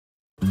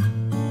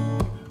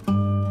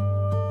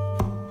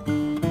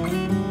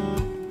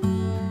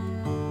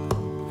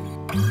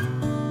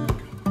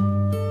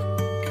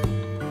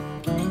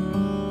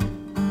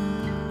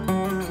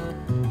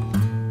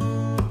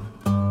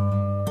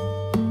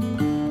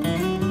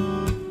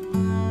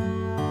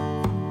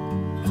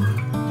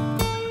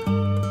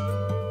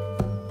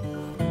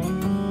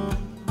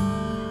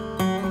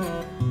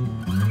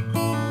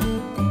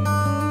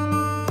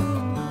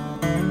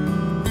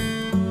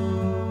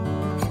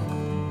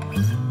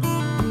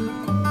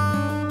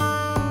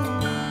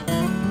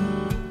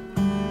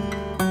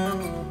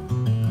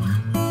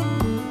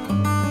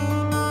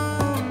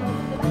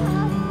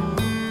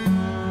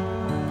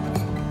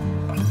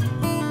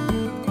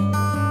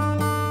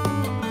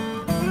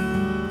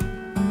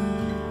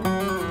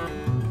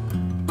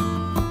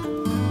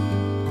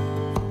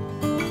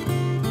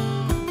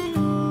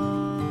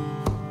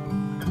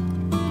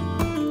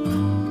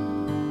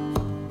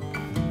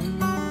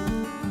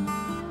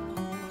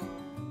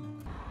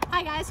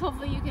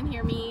can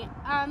hear me.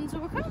 So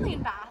we're currently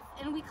in Bath,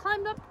 and we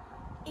climbed up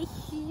a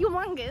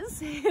humongous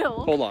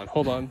hill.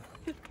 Hold on.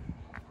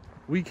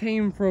 We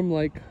came from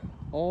like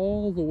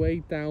all the way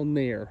down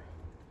there.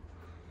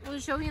 We'll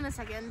show you in a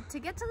second to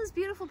get to this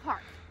beautiful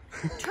park.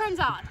 Turns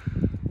out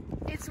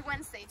it's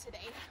Wednesday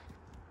today.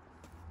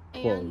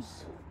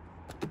 Close.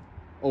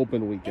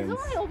 Open weekends.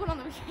 It's only open on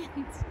the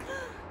weekends.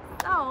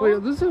 So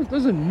wait,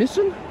 there's a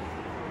mission?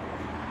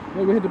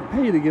 Well, we had to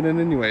pay to get in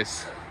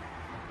anyways.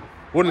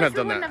 Wouldn't have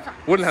done that.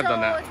 Wouldn't have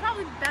done that. It's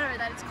probably better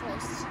that it's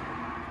closed,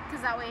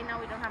 because that way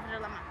now we don't have a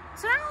dilemma.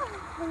 So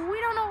now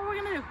we don't know what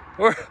we're gonna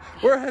do.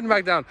 We're heading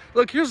back down.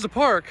 Look, here's the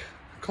park,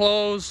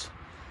 closed,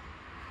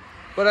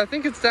 but I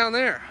think it's down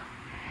there,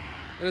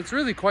 and it's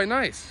really quite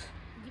nice.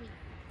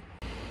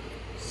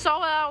 So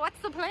what's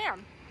the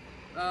plan?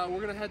 We're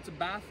gonna head to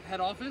Bath head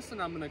office,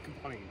 and I'm gonna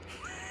complain.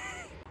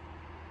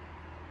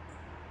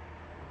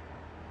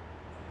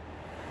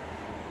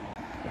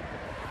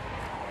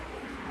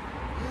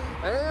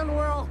 And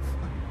we're off.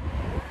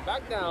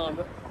 Back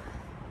down.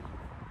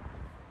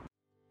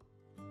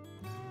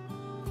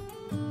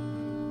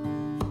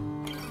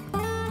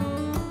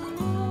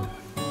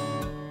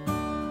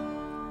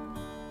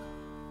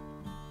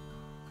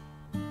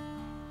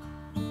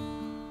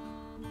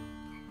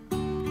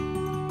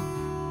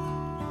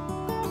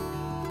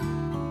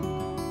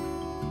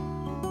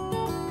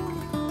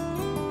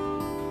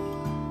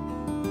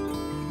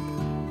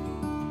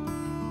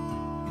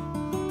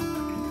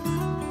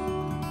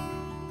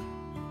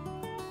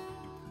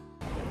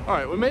 All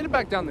right, we made it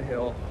back down the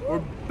hill. We're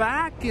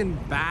back in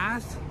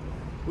Bath.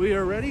 We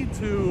are ready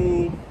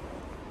to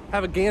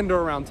have a gander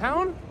around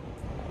town.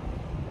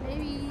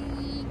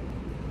 Maybe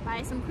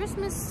buy some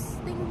Christmas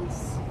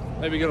things.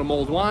 Maybe get a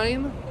mulled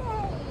wine.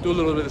 Do a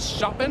little bit of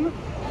shopping. And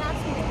have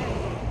some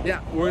dinner.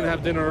 Yeah, we're gonna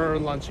have dinner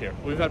and lunch here.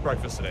 We've had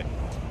breakfast today.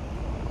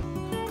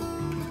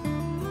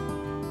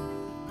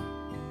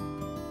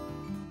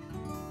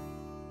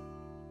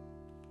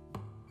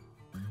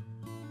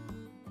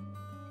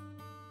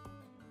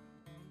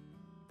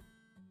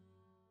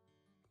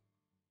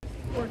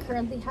 We're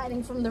currently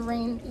hiding from the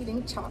rain,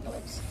 eating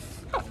chocolates.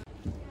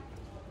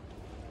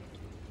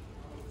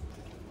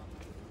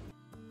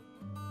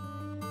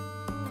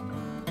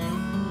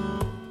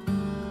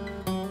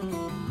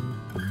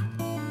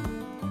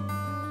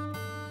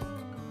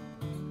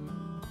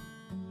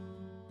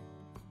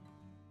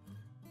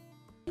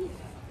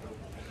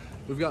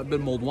 We've got a bit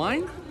of mulled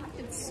wine.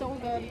 It's so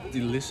good.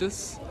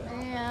 Delicious.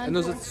 And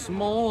there's a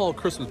small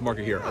Christmas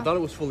market here. I thought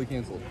it was fully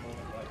canceled.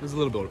 There's a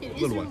little bit,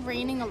 It is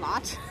raining a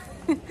lot.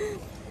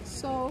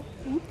 So,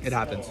 oops. It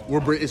happens.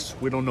 We're British,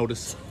 we don't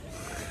notice.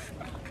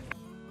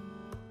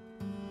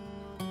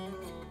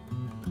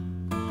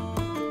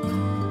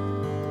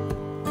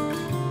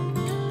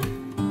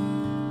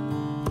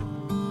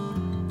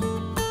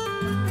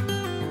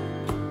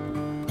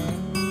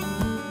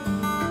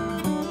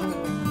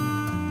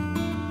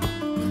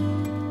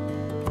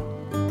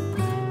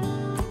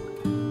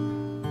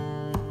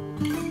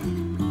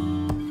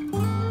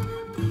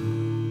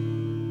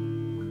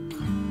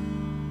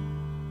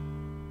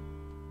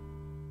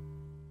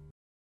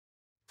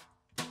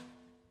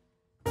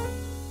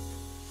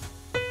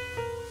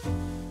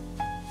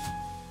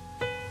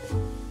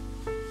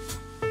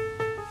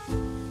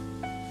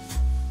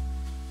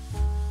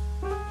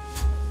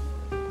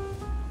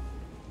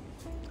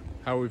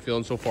 How are we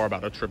feeling so far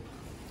about our trip?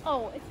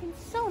 Oh, it's been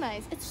so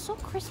nice. It's so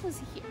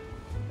Christmassy here.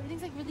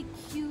 Everything's like really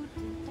cute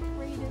and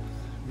decorated.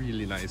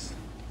 Really nice.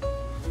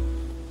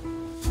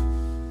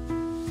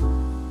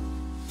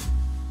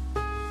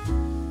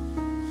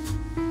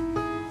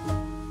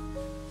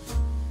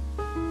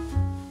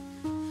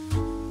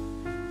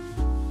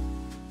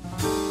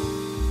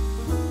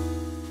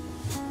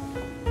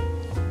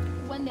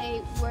 One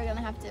day we're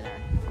gonna have dinner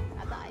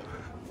at the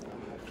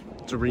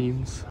Hive.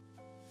 Dreams.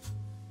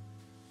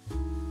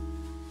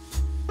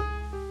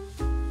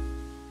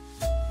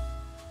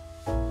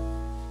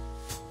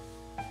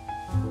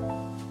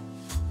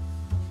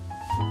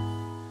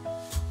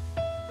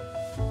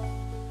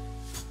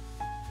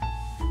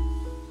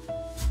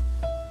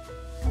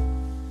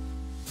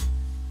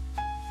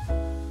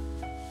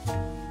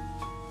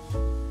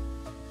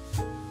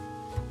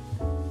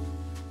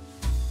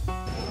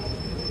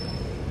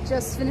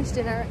 Just finished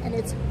dinner and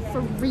it's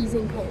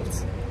freezing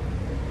cold.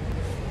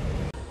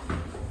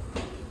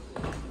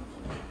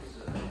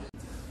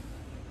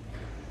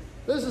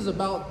 This is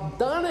about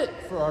done it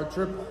for our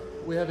trip.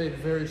 We have a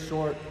very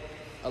short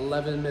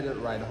 11-minute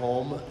ride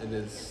home. It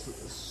is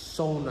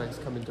so nice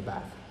coming to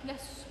Bath.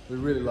 Yes. We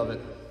really love it.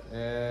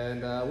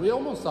 And we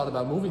almost thought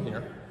about moving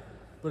here,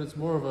 but it's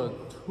more of a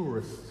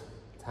tourist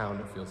town,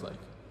 it feels like.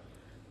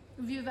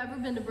 If you've ever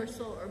been to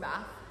Bristol or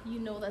Bath, you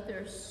know that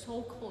they're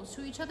so close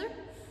to each other.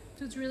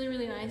 So it's really,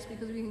 really nice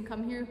because we can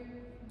come here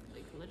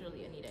like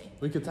literally any day.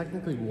 We could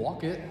technically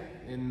walk it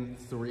in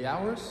 3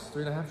 hours,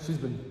 3.5. She's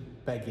been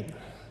begging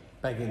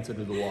to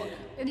do the walk.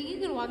 I think you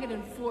can walk it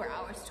in 4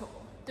 hours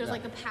total. There's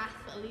like a path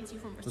that leads you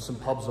from Bristol. There's some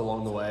pubs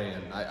along the way,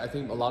 and I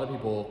think a lot of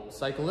people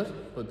cycle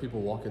it, but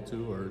people walk it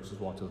too, or just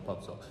walk to the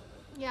pub. So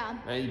Yeah.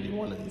 Maybe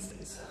one of these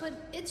days. But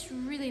it's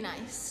really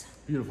nice.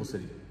 Beautiful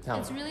city,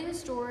 town. It's really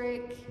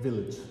historic.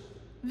 Village.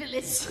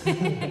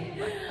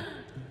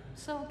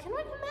 So can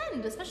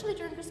recommend, especially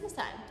during Christmas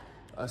time.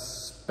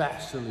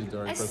 Especially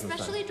during Christmas time.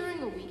 Especially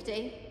during a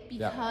weekday,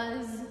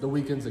 because the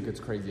weekends it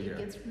gets crazy here.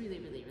 It gets really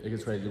It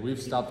gets crazy.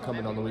 We've stopped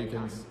coming on the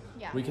weekends.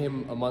 Yeah. We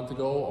came a month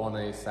ago on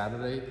a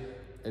Saturday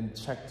and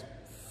checked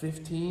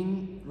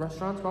 15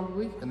 restaurants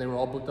probably, and they were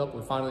all booked up.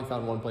 We finally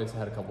found one place that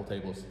had a couple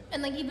tables.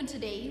 And like even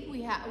today,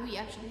 we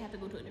actually had to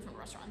go to a different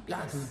restaurant.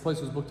 Yeah, because the place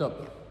was booked up.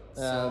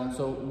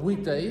 So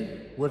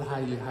weekday, would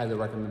highly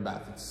recommend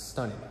Bath. It's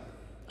stunning.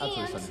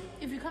 Absolutely And stunning.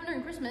 if you come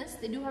during Christmas,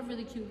 they do have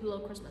really cute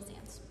little Christmas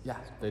stands. Yeah,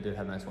 they did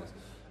have nice ones.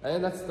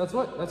 And that's it,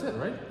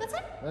 right? That's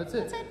it. That's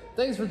it.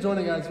 Thanks for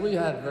joining us. We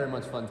had very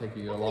much fun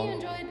taking you along. You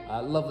enjoyed.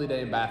 Lovely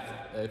day in Bath.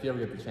 If you ever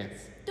get the chance.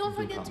 Don't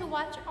forget to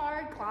watch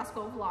our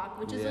Glasgow vlog,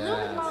 which is a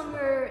little bit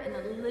longer and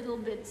a little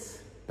bit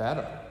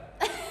better.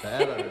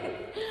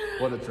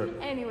 What a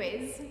trip.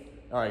 Anyways.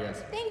 All right,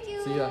 guys. Thank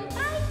you. See ya.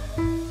 Bye.